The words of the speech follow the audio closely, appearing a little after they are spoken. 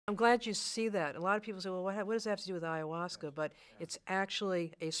I'm glad you see that. A lot of people say, well, what does that have to do with ayahuasca? But it's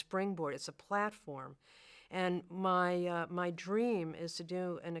actually a springboard. It's a platform. And my dream is to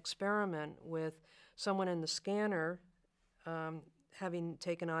do an experiment with someone in the scanner having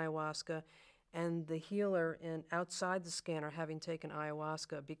taken ayahuasca and the healer outside the scanner having taken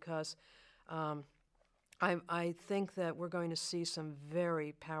ayahuasca, because I think that we're going to see some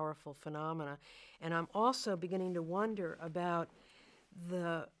very powerful phenomena. And I'm also beginning to wonder about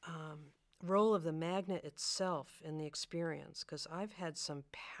the role of the magnet itself in the experience, because I've had some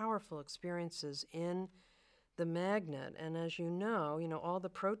powerful experiences in the magnet, and as you know, all the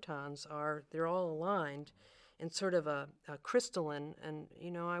protons they're all aligned in sort of a crystalline, and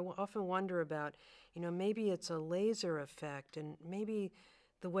I often wonder about, maybe it's a laser effect, and maybe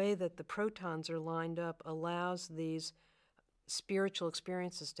the way that the protons are lined up allows these spiritual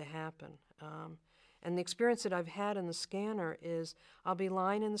experiences to happen. And the experience that I've had in the scanner is I'll be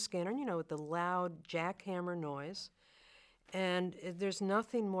lying in the scanner, with the loud jackhammer noise. And there's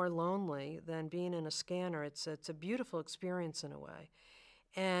nothing more lonely than being in a scanner. It's a beautiful experience in a way.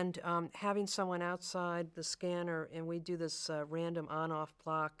 And having someone outside the scanner, and we do this random on-off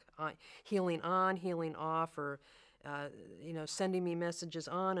block, healing on, healing off, or sending me messages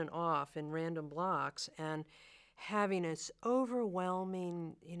on and off in random blocks, and having this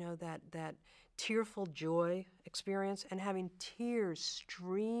overwhelming, that tearful joy experience, and having tears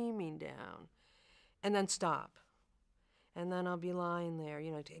streaming down, and then stop. And then I'll be lying there,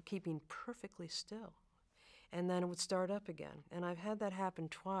 keeping perfectly still. And then it would start up again. And I've had that happen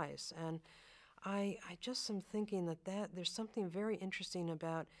twice. And I just am thinking that there's something very interesting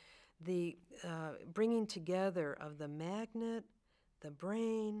about the bringing together of the magnet, the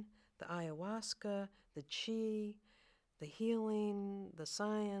brain, the ayahuasca, the chi, the healing, the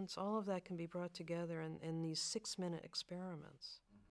science. All of that can be brought together in these 6-minute experiments.